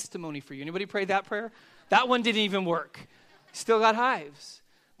be a testimony for you. Anybody pray that prayer? That one didn't even work. Still got hives.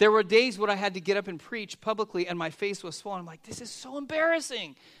 There were days when I had to get up and preach publicly, and my face was swollen. I'm like, this is so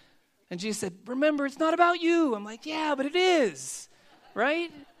embarrassing. And Jesus said, remember, it's not about you. I'm like, yeah, but it is, right?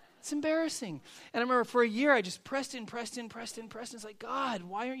 It's embarrassing. And I remember for a year, I just pressed in. It's like, God,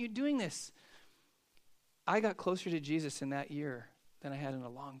 why aren't you doing this? I got closer to Jesus in that year than I had in a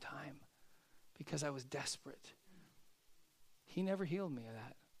long time because I was desperate. He never healed me of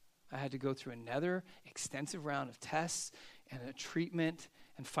that. I had to go through another extensive round of tests and a treatment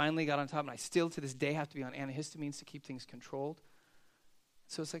and finally got on top. And I still, to this day, have to be on antihistamines to keep things controlled.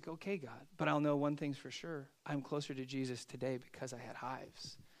 So it's like, okay, God, but I'll know one thing's for sure. I'm closer to Jesus today because I had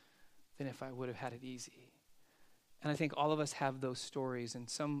hives than if I would have had it easy. And I think all of us have those stories, and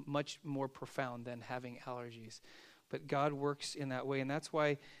some much more profound than having allergies. But God works in that way, and that's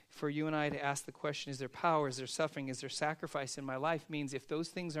why for you and I to ask the question, is there power, is there suffering, is there sacrifice in my life, means if those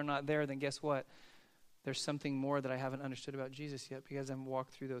things are not there, then guess what? There's something more that I haven't understood about Jesus yet because I haven't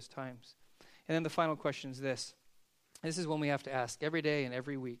walked through those times. And then the final question is this. This is one we have to ask every day and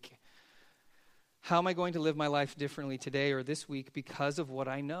every week. How am I going to live my life differently today or this week because of what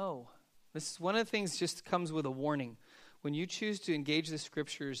I know? This is one of the things just comes with a warning. When you choose to engage the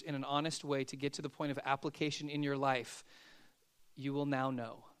scriptures in an honest way to get to the point of application in your life, you will now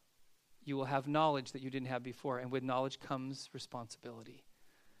know. You will have knowledge that you didn't have before, and with knowledge comes responsibility.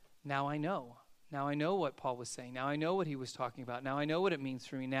 Now I know. Now I know what Paul was saying. Now I know what he was talking about. Now I know what it means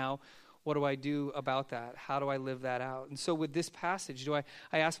for me. Now what do I do about that? How do I live that out? And so with this passage, I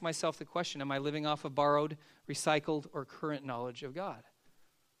ask myself the question, am I living off of borrowed, recycled, or current knowledge of God?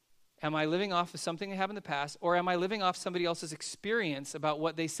 Am I living off of something that happened in the past, or am I living off somebody else's experience about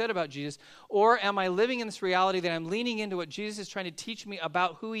what they said about Jesus, or am I living in this reality that I'm leaning into what Jesus is trying to teach me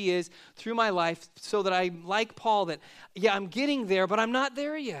about who he is through my life so that I'm like Paul, that, yeah, I'm getting there, but I'm not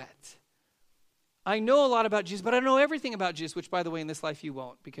there yet. I know a lot about Jesus, but I don't know everything about Jesus, which, by the way, in this life you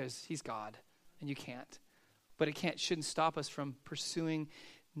won't because he's God, and you can't. But it shouldn't stop us from pursuing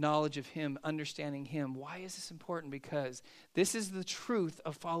knowledge of him, understanding him. Why is this important? Because this is the truth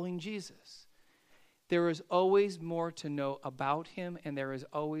of following Jesus. There is always more to know about him, and there is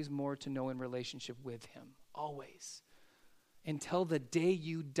always more to know in relationship with him. Always. Until the day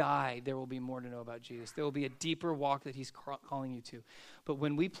you die, there will be more to know about Jesus. There will be a deeper walk that he's calling you to. But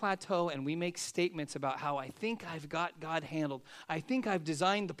when we plateau and we make statements about how I think I've got God handled, I think I've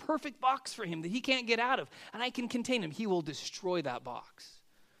designed the perfect box for him that he can't get out of, and I can contain him, he will destroy that box.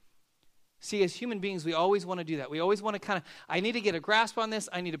 See, as human beings, we always want to do that. We always want to I need to get a grasp on this.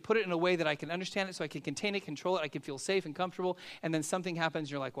 I need to put it in a way that I can understand it so I can contain it, control it. I can feel safe and comfortable. And then something happens,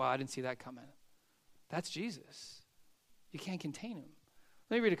 and you're like, wow, I didn't see that coming. That's Jesus. You can't contain him.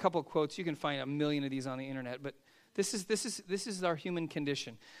 Let me read a couple of quotes. You can find a million of these on the internet. But this is our human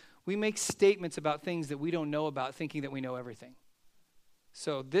condition. We make statements about things that we don't know about, thinking that we know everything.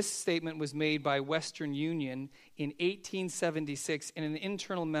 So this statement was made by Western Union in 1876 in an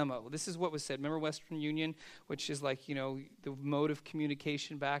internal memo. This is what was said. Remember Western Union, which is like, the mode of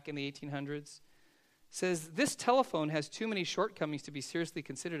communication back in the 1800s? Says, this telephone has too many shortcomings to be seriously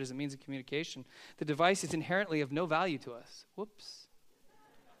considered as a means of communication. The device is inherently of no value to us. Whoops.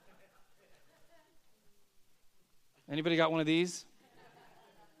 Anybody got one of these?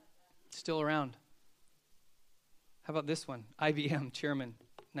 Still around. How about this one? IBM chairman,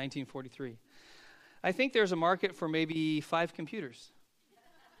 1943. I think there's a market for maybe 5 computers.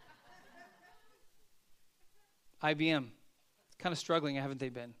 IBM. Kind of struggling, haven't they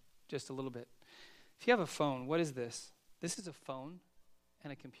been? Just a little bit. If you have a phone, what is this? This is a phone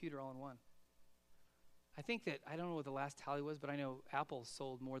and a computer all in one. I think that, I don't know what the last tally was, but I know Apple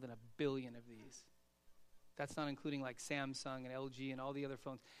sold more than 1 billion of these. That's not including like Samsung and LG and all the other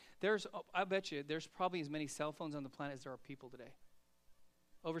phones. I bet you, there's probably as many cell phones on the planet as there are people today.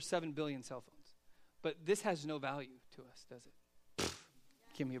 Over 7 billion cell phones. But this has no value to us, does it? Pfft,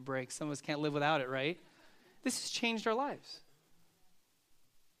 give me a break. Some of us can't live without it, right? This has changed our lives.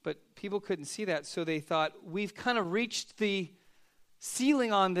 But people couldn't see that, so they thought, we've kind of reached the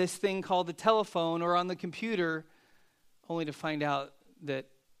ceiling on this thing called the telephone or on the computer, only to find out that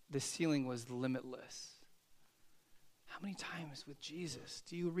the ceiling was limitless. How many times with Jesus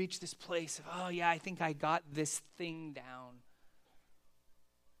do you reach this place of, oh yeah, I think I got this thing down,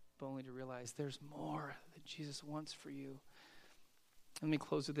 but only to realize there's more that Jesus wants for you. Let me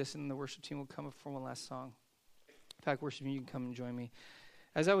close with this, and the worship team will come up for one last song. In fact, worship team, you can come and join me.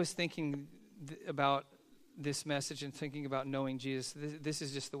 As I was thinking about this message and thinking about knowing Jesus, this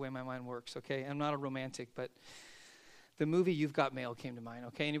is just the way my mind works, okay? I'm not a romantic, but the movie You've Got Mail came to mind,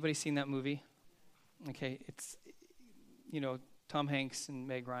 okay? Anybody seen that movie? Okay, it's, Tom Hanks and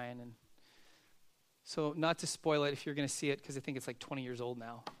Meg Ryan. And so not to spoil it if you're going to see it, because I think it's like 20 years old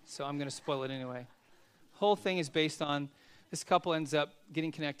now. So I'm going to spoil it anyway. Whole thing is based on this couple ends up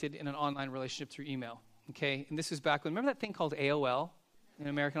getting connected in an online relationship through email, okay? And this was back when, remember that thing called AOL? In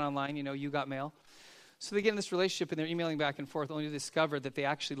American Online, You Got Mail. So they get in this relationship and they're emailing back and forth only to discover that they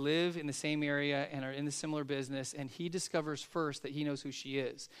actually live in the same area and are in the similar business, and he discovers first that he knows who she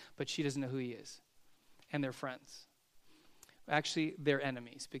is, but she doesn't know who he is. And they're friends. Actually, they're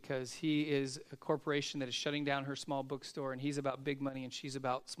enemies, because he is a corporation that is shutting down her small bookstore, and he's about big money and she's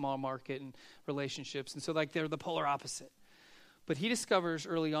about small market and relationships. And so they're the polar opposite. But he discovers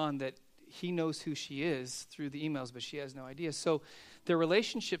early on that he knows who she is through the emails, but she has no idea. So their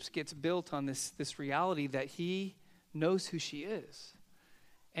relationships gets built on this reality that he knows who she is.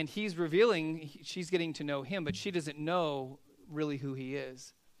 And he's revealing, she's getting to know him, but she doesn't know really who he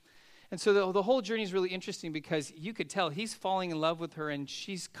is. And so the whole journey is really interesting, because you could tell he's falling in love with her, and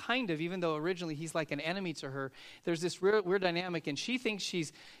she's kind of, even though originally he's like an enemy to her, there's this weird dynamic, and she thinks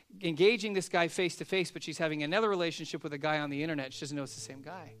she's engaging this guy face to face, but she's having another relationship with a guy on the internet. She doesn't know it's the same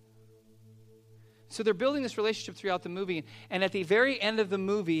guy. So they're building this relationship throughout the movie, and at the very end of the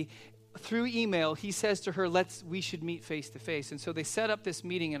movie, through email, he says to her, we should meet face to face. And so they set up this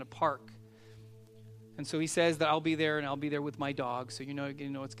meeting in a park. And so he says that I'll be there, and I'll be there with my dog, so you know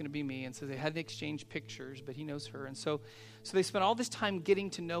it's going to be me. And so they had to exchange pictures, but he knows her. And so they spent all this time getting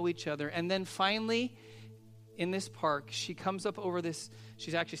to know each other. And then finally, in this park, she comes up over this,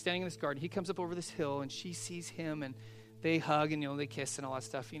 she's actually standing in this garden. He comes up over this hill, and she sees him, and they hug, and they kiss and all that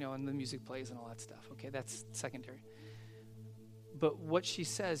stuff, and the music plays and all that stuff. Okay, that's secondary. But what she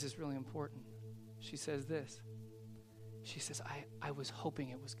says is really important. She says this. She says, I was hoping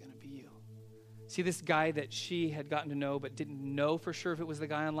it was going to be you. See, this guy that she had gotten to know but didn't know for sure if it was the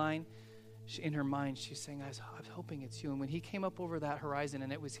guy online, in her mind, she's saying, I was hoping it's you. And when he came up over that horizon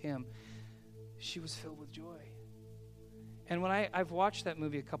and it was him, she was filled with joy. And when I've watched that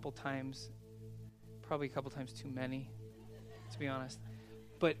movie a couple times, probably a couple times too many, to be honest,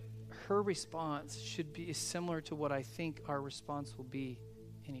 but her response should be similar to what I think our response will be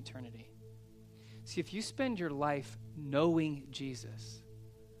in eternity. See, if you spend your life knowing Jesus,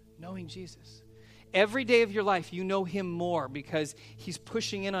 every day of your life, you know him more because he's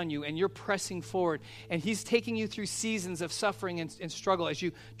pushing in on you and you're pressing forward, and he's taking you through seasons of suffering and struggle as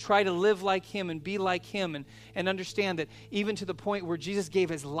you try to live like him and be like him and understand that even to the point where Jesus gave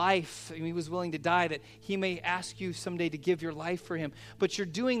his life and he was willing to die, that he may ask you someday to give your life for him. But you're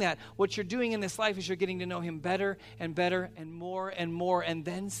doing that. What you're doing in this life is you're getting to know him better and better and more, and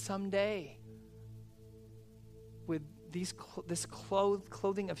then someday with this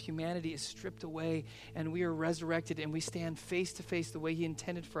clothing of humanity is stripped away, and we are resurrected, and we stand face to face the way he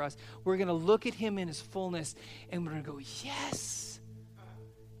intended for us. We're going to look at him in his fullness, and we're going to go, yes,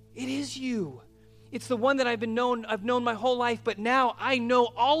 it is you. It's the one that I've known my whole life, but now I know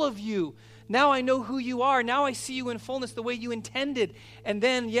all of you. Now I know who you are. Now I see you in fullness the way you intended. And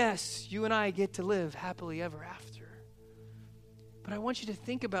then, yes, you and I get to live happily ever after. But I want you to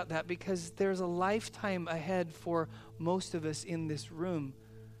think about that, because there's a lifetime ahead for most of us in this room.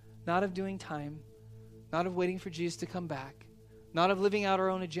 Not of doing time, not of waiting for Jesus to come back, not of living out our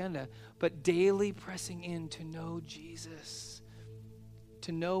own agenda, but daily pressing in to know Jesus,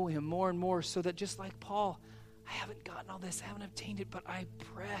 to know him more and more, so that just like Paul, I haven't gotten all this, I haven't obtained it, but I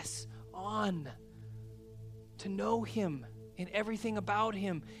press on to know him in everything about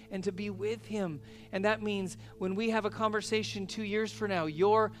him and to be with him. And that means when we have a conversation 2 years from now,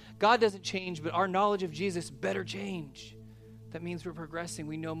 God doesn't change, but our knowledge of Jesus better change. That means we're progressing.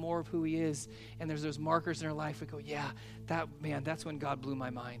 We know more of who he is. And there's those markers in our life. We go, yeah, that's when God blew my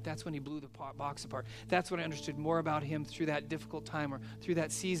mind. That's when he blew the box apart. That's when I understood more about him through that difficult time or through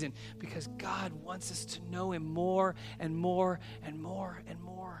that season. Because God wants us to know him more and more and more and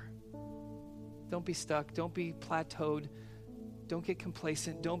more. Don't be stuck. Don't be plateaued. Don't get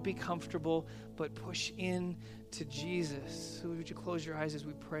complacent. Don't be comfortable, but push in to Jesus. So would you close your eyes as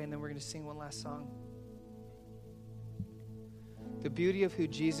we pray, and then we're going to sing one last song. The beauty of who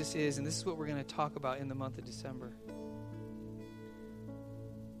Jesus is, and this is what we're going to talk about in the month of December,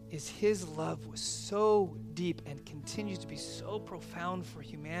 is his love was so deep and continues to be so profound for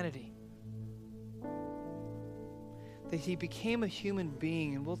humanity that he became a human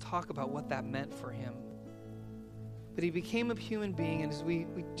being, and we'll talk about what that meant for him. But he became a human being, and as we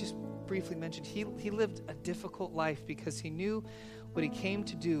just briefly mentioned, he lived a difficult life because he knew what he came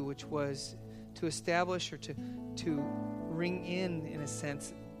to do, which was to establish or to ring in a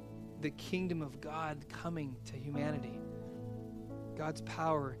sense, the kingdom of God coming to humanity. God's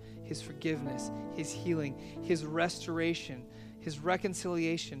power, his forgiveness, his healing, his restoration, his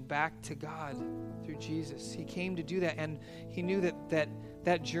reconciliation back to God through Jesus. He came to do that, and he knew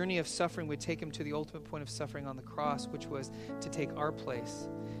that journey of suffering would take him to the ultimate point of suffering on the cross, which was to take our place,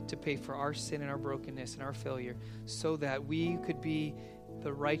 to pay for our sin and our brokenness and our failure, so that we could be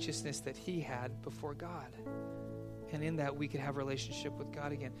the righteousness that he had before God. And in that, we could have a relationship with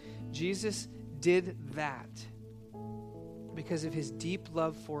God again. Jesus did that because of his deep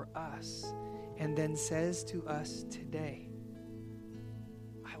love for us, and then says to us today,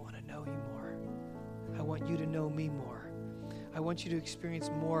 I want to know you more. I want you to know me more. I want you to experience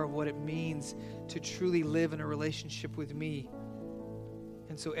more of what it means to truly live in a relationship with me.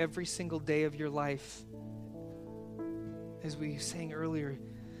 And so every single day of your life, as we sang earlier,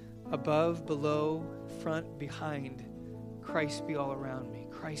 above, below, front, behind, Christ be all around me.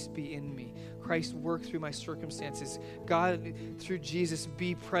 Christ be in me. Christ work through my circumstances. God, through Jesus,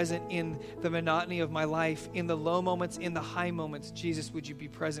 be present in the monotony of my life, in the low moments, in the high moments. Jesus, would you be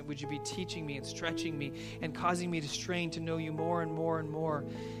present? Would you be teaching me and stretching me and causing me to strain to know you more and more and more?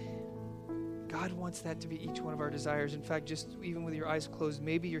 God wants that to be each one of our desires. In fact, just even with your eyes closed,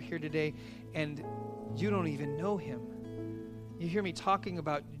 maybe you're here today and you don't even know him. You hear me talking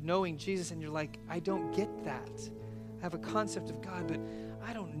about knowing Jesus and you're like, I don't get that. I have a concept of God, but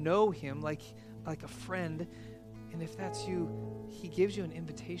I don't know him like a friend. And if that's you, he gives you an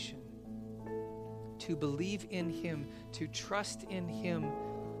invitation to believe in him, to trust in him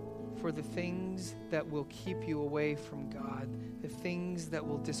for the things that will keep you away from God, the things that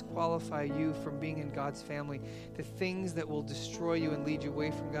will disqualify you from being in God's family, the things that will destroy you and lead you away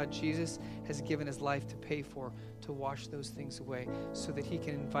from God. Jesus has given his life to pay for, to wash those things away, so that he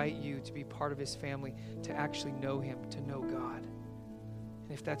can invite you to be part of his family, to actually know him, to know God.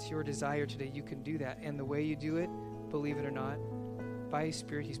 And if that's your desire today, you can do that. And the way you do it, believe it or not, by his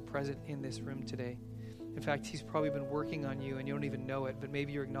Spirit, he's present in this room today. In fact, he's probably been working on you and you don't even know it, but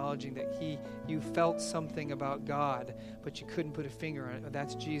maybe you're acknowledging that you felt something about God, but you couldn't put a finger on it.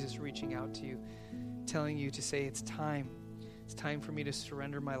 That's Jesus reaching out to you, telling you to say, it's time. It's time for me to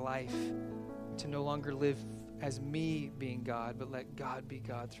surrender my life, to no longer live as me being God, but let God be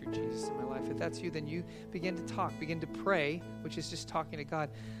God through Jesus in my life. If that's you, then you begin to talk, begin to pray, which is just talking to God.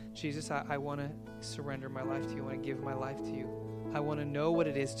 Jesus, I want to surrender my life to you. I want to give my life to you. I want to know what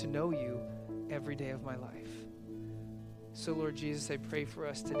it is to know you every day of my life. So, Lord Jesus, I pray for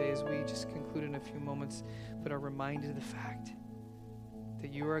us today as we just conclude in a few moments, but are reminded of the fact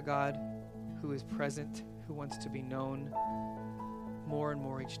that you are a God who is present, who wants to be known more and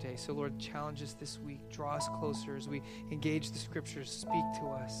more each day. So, Lord, challenge us this week. Draw us closer as we engage the scriptures. Speak to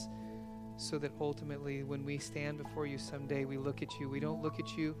us so that ultimately when we stand before you someday, we look at you. We don't look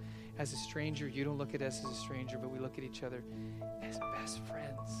at you as a stranger. You don't look at us as a stranger, but we look at each other as best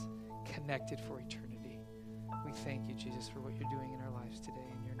friends, connected for eternity. We thank you, Jesus, for what you're doing in our lives today.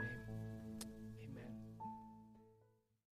 In your name.